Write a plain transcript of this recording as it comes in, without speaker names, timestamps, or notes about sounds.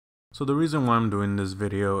So the reason why I'm doing this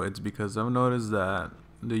video, it's because I've noticed that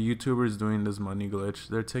the YouTubers doing this money glitch,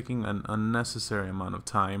 they're taking an unnecessary amount of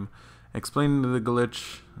time explaining the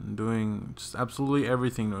glitch and doing just absolutely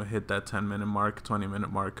everything to hit that 10-minute mark,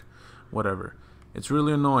 20-minute mark, whatever. It's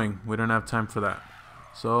really annoying. We don't have time for that.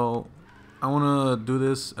 So I want to do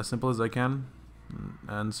this as simple as I can,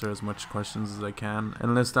 answer as much questions as I can,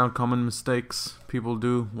 and list out common mistakes people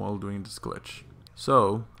do while doing this glitch.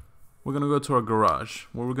 So we're gonna go to our garage.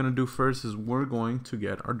 What we're gonna do first is we're going to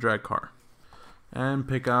get our drag car and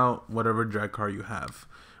pick out whatever drag car you have.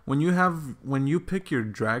 When you pick your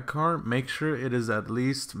drag car, make sure it is at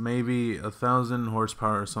least maybe 1,000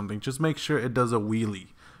 horsepower or something. Just make sure it does a wheelie,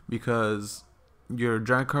 because your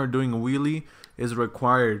drag car doing a wheelie is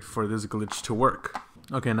required for this glitch to work.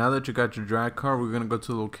 Okay, now that you got your drag car, we're gonna go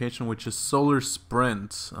to the location, which is Solar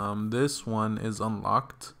Sprint. This one is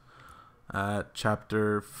unlocked at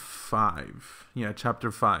chapter 5. Yeah,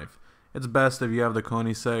 chapter 5. It's best if you have the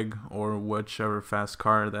Koenigsegg or whichever fast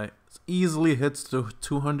car that easily hits the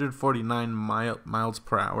 249 miles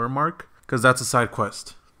per hour mark, because that's a side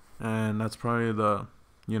quest, and that's probably the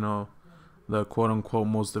the quote-unquote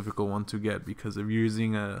most difficult one to get, because if you're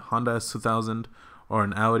using a Honda S2000 or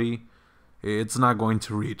an Audi, it's not going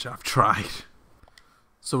to reach. I've tried.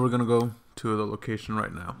 So we're gonna go to the location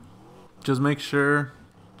right now. Just make sure,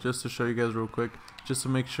 just to show you guys real quick, just to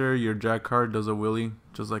make sure your drag car does a wheelie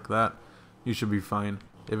just like that, you should be fine.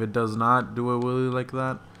 If it does not do a wheelie like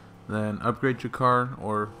that, then upgrade your car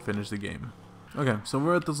or finish the game. Okay, so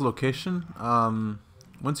we're at this location.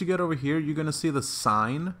 Once you get over here, you're gonna see the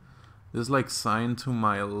sign. There's like sign to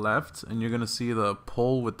my left, and you're gonna see the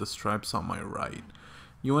pole with the stripes on my right.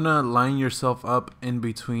 You wanna line yourself up in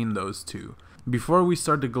between those two. Before we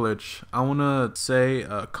start the glitch, I wanna say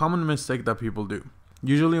a common mistake that people do.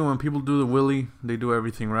 Usually when people do the wheelie, they do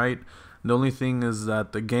everything right. The only thing is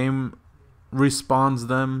that the game respawns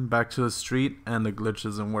them back to the street and the glitch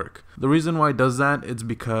doesn't work. The reason why it does that is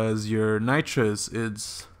because your nitrous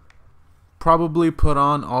is probably put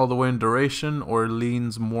on all the way in duration, or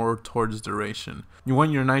leans more towards duration. You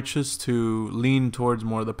want your nitrous to lean towards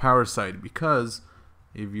more the power side, because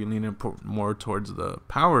if you lean it more towards the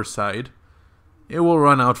power side, it will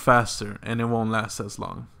run out faster and it won't last as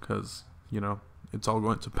long, because it's all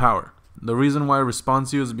going to power. The reason why it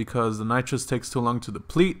respawns you is because the nitrous takes too long to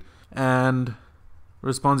deplete and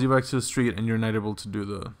respawns you back to the street, and you're not able to do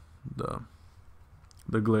the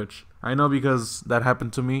glitch. I know, because that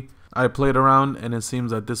happened to me. I played around and it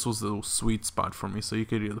seems that this was the sweet spot for me. So you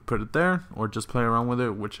could either put it there or just play around with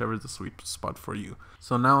it, whichever is the sweet spot for you.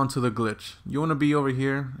 So now onto the glitch. You want to be over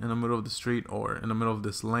here in the middle of the street, or in the middle of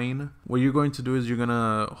this lane. What you're going to do is you're going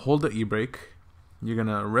to hold the e-brake. You're going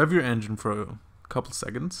to rev your engine for a couple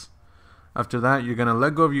seconds. After that, you're going to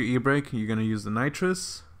let go of your e-brake. You're going to use the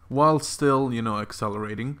nitrous while still,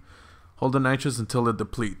 accelerating. Hold the nitrous until it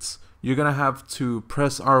depletes. You're going to have to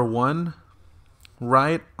press R1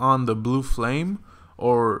 right on the blue flame,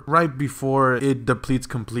 or right before it depletes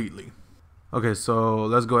completely. Okay, so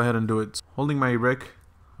let's go ahead and do it. Holding my e-brake,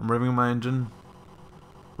 I'm revving my engine,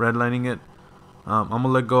 redlining it. I'm going to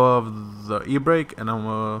let go of the e-brake, and I'm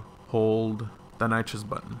going to hold the nitrous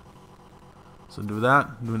button. So do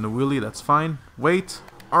that, doing the wheelie, that's fine. Wait,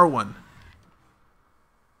 R1.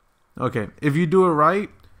 Okay, if you do it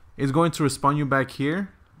right, it's going to respawn you back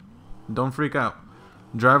here. Don't freak out.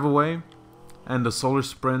 Drive away, and the Solar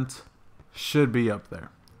Sprint should be up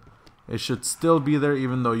there. It should still be there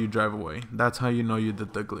even though you drive away. That's how you know you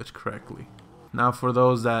did the glitch correctly. Now for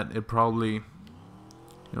those that it probably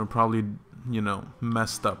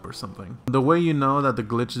messed up or something. The way you know that the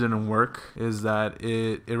glitch didn't work is that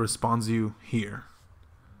it respawns you here.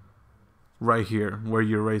 Right here, where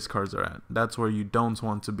your race cars are at. That's where you don't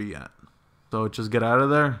want to be at. So just get out of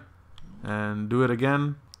there and do it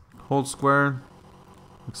again. Hold square,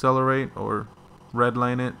 accelerate or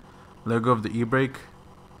redline it, let go of the e-brake,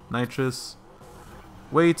 nitrous,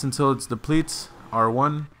 wait until it depletes,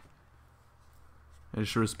 R1, it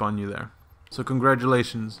should respawn you there. So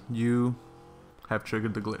congratulations, you have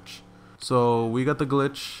triggered the glitch. So we got the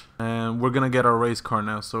glitch, and we're gonna get our race car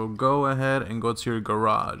now. So go ahead and go to your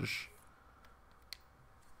garage.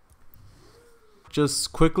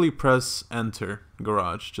 Just quickly press enter,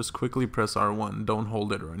 garage. Just quickly press R1. Don't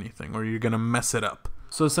hold it or anything, or you're gonna mess it up.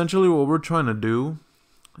 So essentially what we're trying to do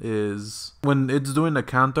is, when it's doing the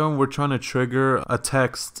countdown, we're trying to trigger a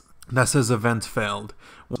text that says event failed.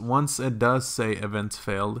 Once it does say event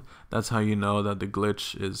failed, that's how you know that the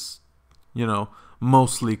glitch is,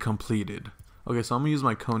 mostly completed. Okay, so I'm gonna use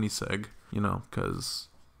my Koenigsegg, because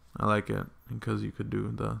I like it, because you could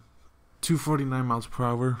do the 249 miles per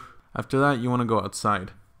hour. After that, you want to go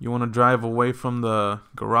outside. You want to drive away from the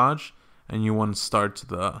garage and you want to start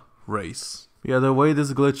the race. Yeah, the way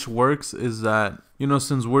this glitch works is that, you know,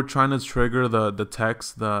 since we're trying to trigger the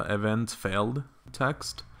text, the event failed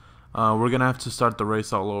text, we're gonna have to start the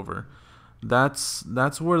race all over. That's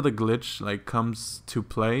where the glitch like comes to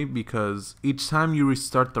play, because each time you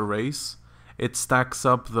restart the race, it stacks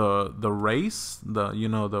up the race, you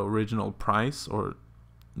know, the original price or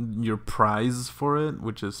your prize for it,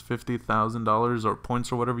 which is $50,000 or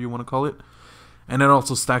points or whatever you want to call it, and it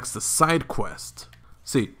also stacks the side quest.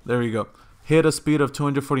 See, there you go. Hit a speed of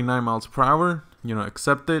 249 miles per hour. You know,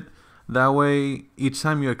 accept it. That way, each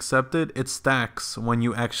time you accept it, it stacks when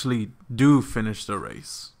you actually do finish the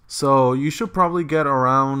race. So you should probably get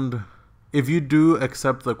around, if you do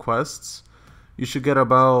accept the quests, you should get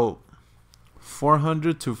about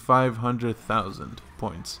 400 to 500,000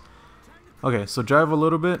 points. Okay, so drive a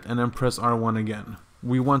little bit and then press R1 again.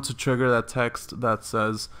 We want to trigger that text that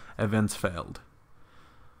says events failed.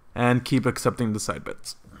 And keep accepting the side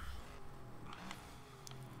bets.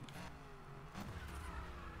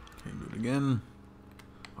 Okay, do it again.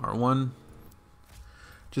 R1.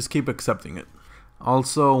 Just keep accepting it.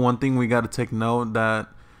 Also, one thing we got to take note that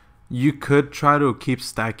you could try to keep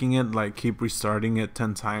stacking it, like keep restarting it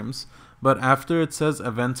 10 times. But after it says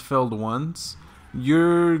events failed once,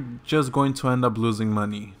 you're just going to end up losing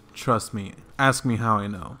money. Trust me. Ask me how I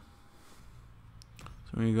know.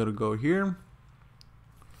 So we got to go here.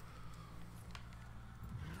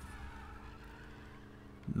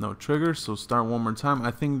 No trigger, so start one more time.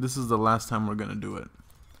 I think this is the last time we're gonna do it.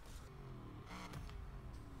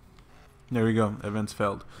 There we go, events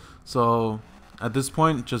failed. So at this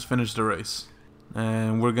point, just finish the race.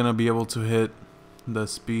 And we're gonna be able to hit the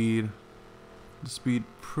speed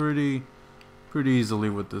pretty easily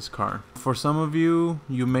with this car. For some of you,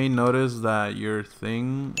 you may notice that your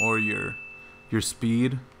thing or your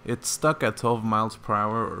speed, it's stuck at 12 miles per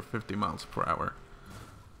hour or 50 miles per hour.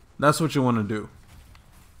 That's what you want to do.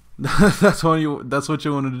 That's what you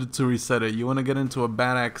want to do to reset it. You want to get into a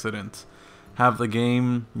bad accident, have the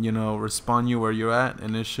game, you know, respawn you where you're at,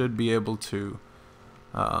 and it should be able to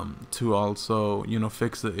also, you know,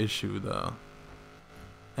 fix the issue, the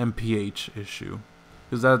MPH issue,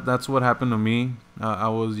 because that's what happened to me. I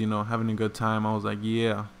was, you know, having a good time. I was like,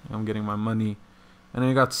 yeah, I'm getting my money, and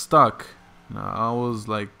then it got stuck. I was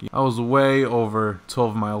way over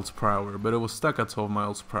 12 miles per hour, but it was stuck at 12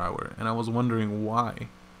 miles per hour, and I was wondering why.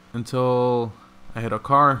 Until I hit a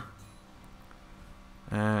car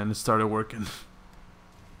and it started working.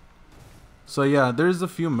 So yeah, there's a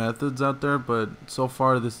few methods out there, but so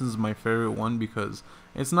far this is my favorite one because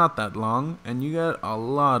it's not that long and you get a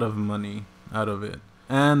lot of money out of it.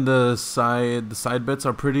 And the side bets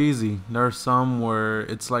are pretty easy. There are some where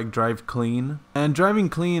it's like drive clean, and driving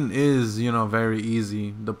clean is, you know, very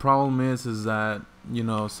easy. The problem is that, you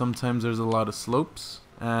know, sometimes there's a lot of slopes,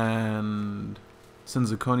 and since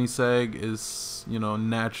the Koenigsegg is, you know,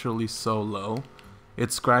 naturally so low,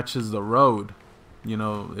 it scratches the road. You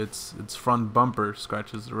know, its front bumper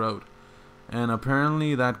scratches the road, and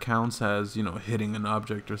apparently that counts as, you know, hitting an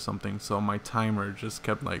object or something. So my timer just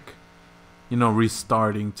kept like, you know,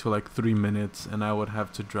 restarting to like 3 minutes, and I would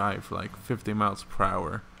have to drive like 50 miles per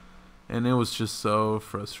hour, and it was just so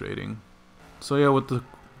frustrating. So yeah, with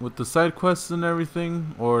the side quests and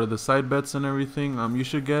everything, or the side bets and everything, you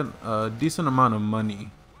should get a decent amount of money.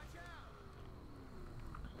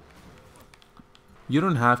 You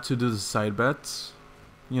don't have to do the side bets,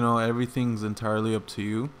 you know, everything's entirely up to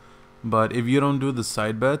you. But if you don't do the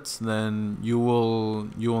side bets, then you will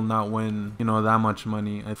not win, you know, that much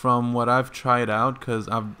money. From what I've tried out, because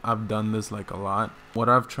I've done this like a lot, what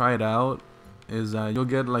I've tried out is that you'll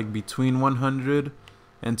get like between 100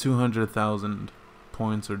 and 200,000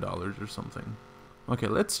 points or dollars or something. Okay,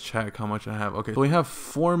 let's check how much I have. Okay, so we have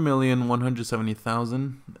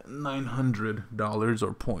 $4,170,900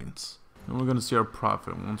 or points, and we're gonna see our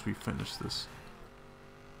profit once we finish this.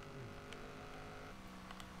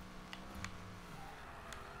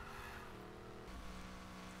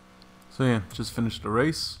 So yeah, just finished the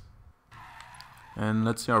race, and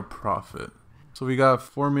let's see our profit. So we got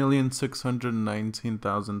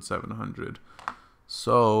 4,619,700.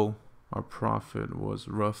 So our profit was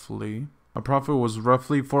roughly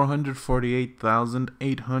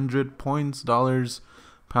 $448,800 points, dollars,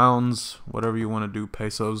 pounds, whatever you want to do,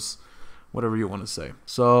 pesos, whatever you want to say.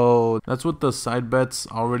 So that's what the side bets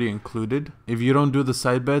already included. If you don't do the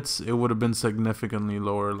side bets, it would have been significantly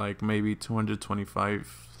lower, like maybe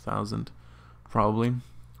 225,000 probably,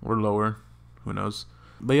 or lower, who knows.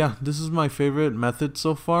 But yeah, this is my favorite method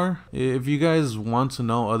so far. If you guys want to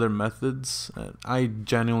know other methods, I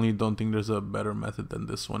genuinely don't think there's a better method than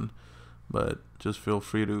this one. But just feel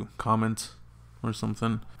free to comment or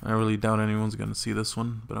something. I really doubt anyone's gonna see this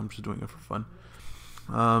one, but I'm just doing it for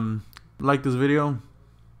fun. Like this video,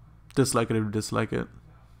 dislike it if you dislike it.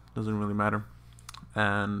 Doesn't really matter.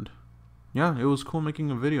 And yeah, it was cool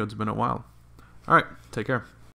making a video. It's been a while. Alright, take care.